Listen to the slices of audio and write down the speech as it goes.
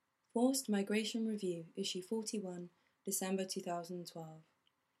Forced Migration Review, Issue 41, December 2012.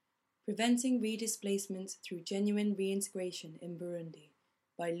 Preventing Redisplacement Through Genuine Reintegration in Burundi,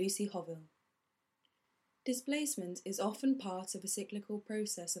 by Lucy Hoville. Displacement is often part of a cyclical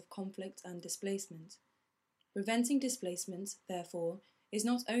process of conflict and displacement. Preventing displacement, therefore, is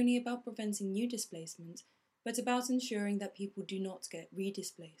not only about preventing new displacement, but about ensuring that people do not get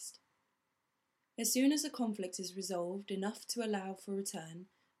redisplaced. As soon as a conflict is resolved enough to allow for return,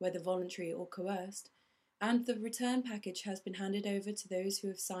 whether voluntary or coerced, and the return package has been handed over to those who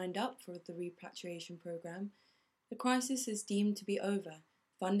have signed up for the repatriation program, the crisis is deemed to be over,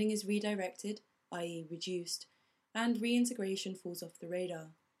 funding is redirected, i.e. reduced, and reintegration falls off the radar.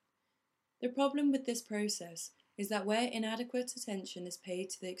 The problem with this process is that where inadequate attention is paid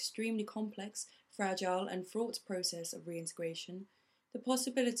to the extremely complex, fragile and fraught process of reintegration, the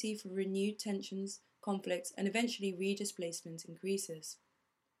possibility for renewed tensions, conflict and eventually redisplacement increases.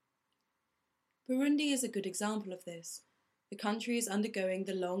 Burundi is a good example of this. The country is undergoing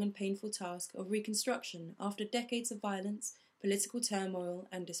the long and painful task of reconstruction after decades of violence, political turmoil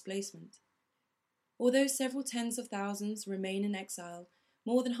and displacement. Although several tens of thousands remain in exile,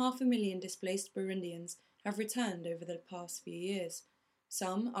 more than 500,000 displaced Burundians have returned over the past few years,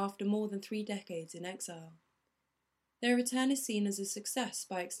 some after more than 3 decades in exile. Their return is seen as a success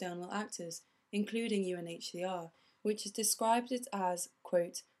by external actors, including UNHCR, which has described it as,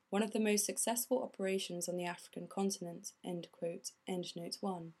 quote, one of the most successful operations on the African continent, end quote, endnote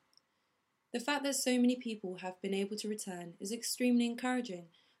 1. The fact that so many people have been able to return is extremely encouraging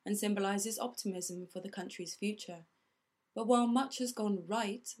and symbolises optimism for the country's future. But while much has gone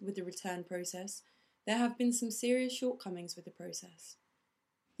right with the return process, there have been some serious shortcomings with the process.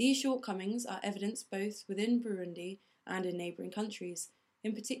 These shortcomings are evidenced both within Burundi and in neighbouring countries,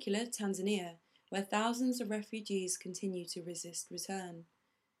 in particular Tanzania, where thousands of refugees continue to resist return.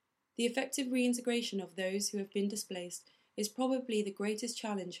 The effective reintegration of those who have been displaced is probably the greatest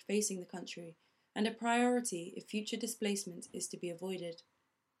challenge facing the country, and a priority if future displacement is to be avoided.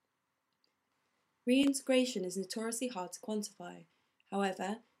 Reintegration is notoriously hard to quantify.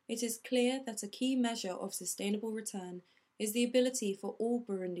 However, it is clear that a key measure of sustainable return is the ability for all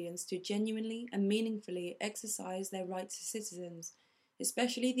Burundians to genuinely and meaningfully exercise their rights as citizens,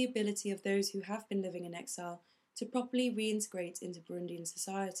 especially the ability of those who have been living in exile to properly reintegrate into Burundian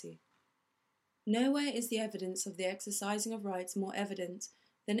society. Nowhere is the evidence of the exercising of rights more evident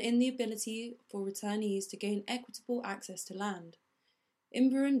than in the ability for returnees to gain equitable access to land. In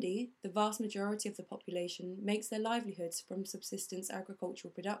Burundi, the vast majority of the population makes their livelihoods from subsistence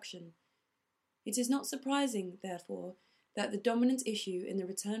agricultural production. It is not surprising, therefore, that the dominant issue in the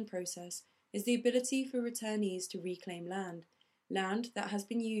return process is the ability for returnees to reclaim land that has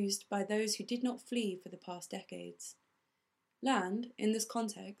been used by those who did not flee for the past decades. Land, in this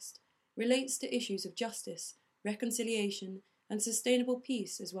context, relates to issues of justice, reconciliation, and sustainable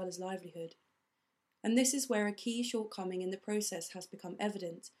peace as well as livelihood. And this is where a key shortcoming in the process has become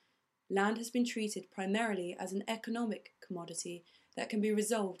evident. Land has been treated primarily as an economic commodity that can be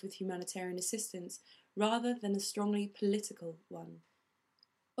resolved with humanitarian assistance rather than a strongly political one.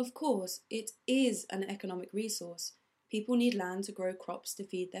 Of course, it is an economic resource. People need land to grow crops to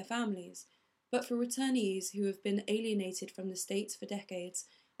feed their families. But for returnees who have been alienated from the states for decades,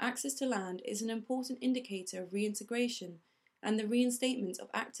 access to land is an important indicator of reintegration and the reinstatement of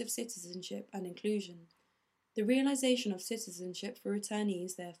active citizenship and inclusion. The realisation of citizenship for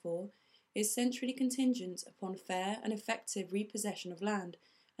returnees, therefore, is centrally contingent upon fair and effective repossession of land,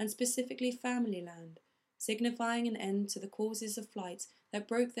 and specifically family land, signifying an end to the causes of flight that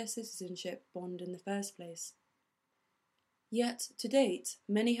broke their citizenship bond in the first place. Yet, to date,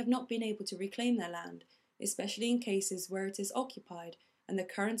 many have not been able to reclaim their land, especially in cases where it is occupied and the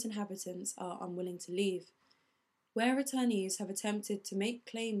current inhabitants are unwilling to leave. Where returnees have attempted to make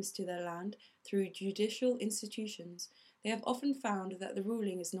claims to their land through judicial institutions, they have often found that the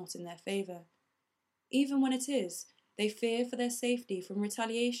ruling is not in their favour. Even when it is, they fear for their safety from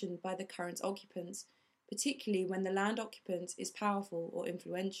retaliation by the current occupants, particularly when the land occupant is powerful or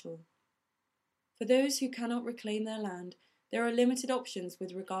influential. For those who cannot reclaim their land, there are limited options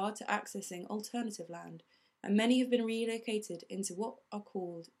with regard to accessing alternative land, and many have been relocated into what are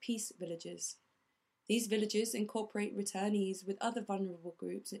called peace villages. These villages incorporate returnees with other vulnerable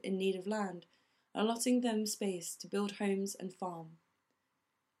groups in need of land, allotting them space to build homes and farm.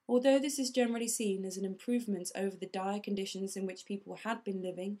 Although this is generally seen as an improvement over the dire conditions in which people had been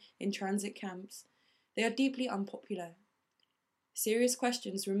living in transit camps, they are deeply unpopular. Serious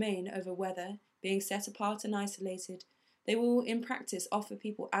questions remain over whether, being set apart and isolated, they will in practice offer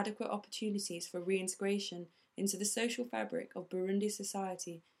people adequate opportunities for reintegration into the social fabric of Burundi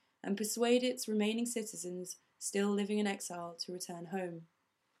society and persuade its remaining citizens still living in exile to return home.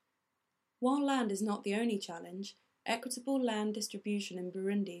 While land is not the only challenge, equitable land distribution in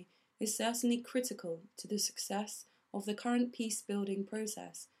Burundi is certainly critical to the success of the current peace-building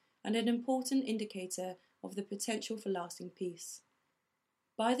process and an important indicator of the potential for lasting peace.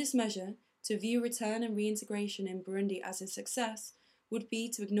 By this measure, to view return and reintegration in Burundi as a success would be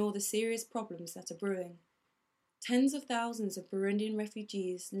to ignore the serious problems that are brewing. Tens of thousands of Burundian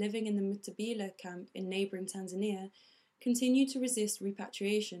refugees living in the Mutabila camp in neighbouring Tanzania continue to resist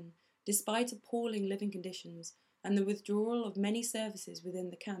repatriation despite appalling living conditions and the withdrawal of many services within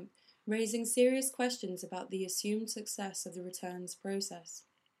the camp, raising serious questions about the assumed success of the returns process.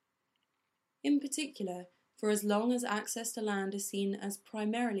 In particular, for as long as access to land is seen as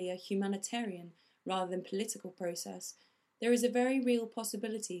primarily a humanitarian rather than political process, there is a very real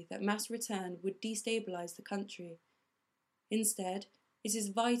possibility that mass return would destabilise the country. Instead, it is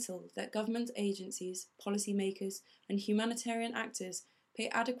vital that government agencies, policymakers, and humanitarian actors pay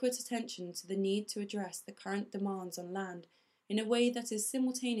adequate attention to the need to address the current demands on land in a way that is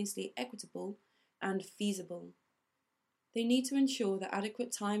simultaneously equitable and feasible. They need to ensure that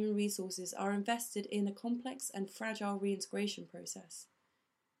adequate time and resources are invested in a complex and fragile reintegration process.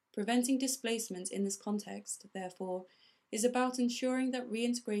 Preventing displacement in this context, therefore, is about ensuring that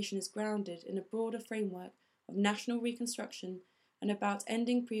reintegration is grounded in a broader framework of national reconstruction and about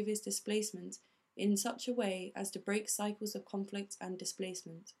ending previous displacement in such a way as to break cycles of conflict and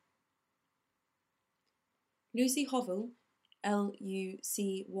displacement. Lucy Hovil,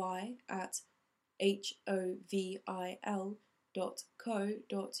 Lucy at hovil.co.uk,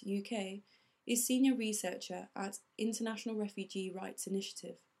 is Senior Researcher at International Refugee Rights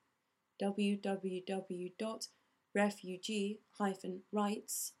Initiative,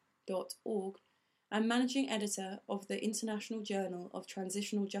 www.refugee-rights.org, and Managing Editor of the International Journal of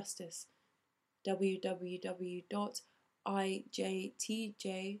Transitional Justice,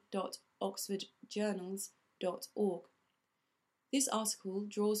 www.ijtj.oxfordjournals.org. This article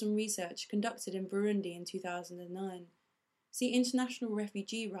draws on research conducted in Burundi in 2009. See International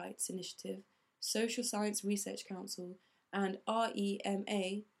Refugee Rights Initiative, Social Science Research Council, and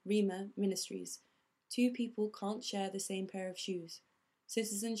REMA Ministries. Two people can't share the same pair of shoes.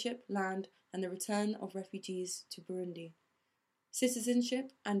 Citizenship, Land, and the Return of Refugees to Burundi.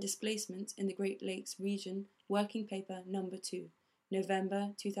 Citizenship and Displacement in the Great Lakes Region, Working Paper No. 2,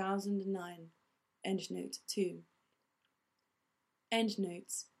 November 2009. Endnote 2.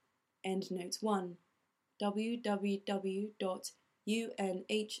 Endnotes. Endnote 1.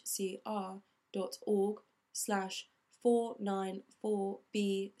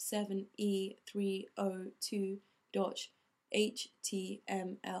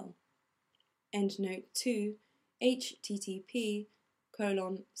 Endnote 2.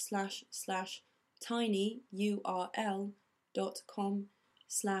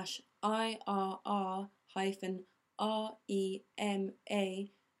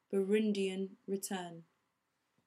 Burundian return.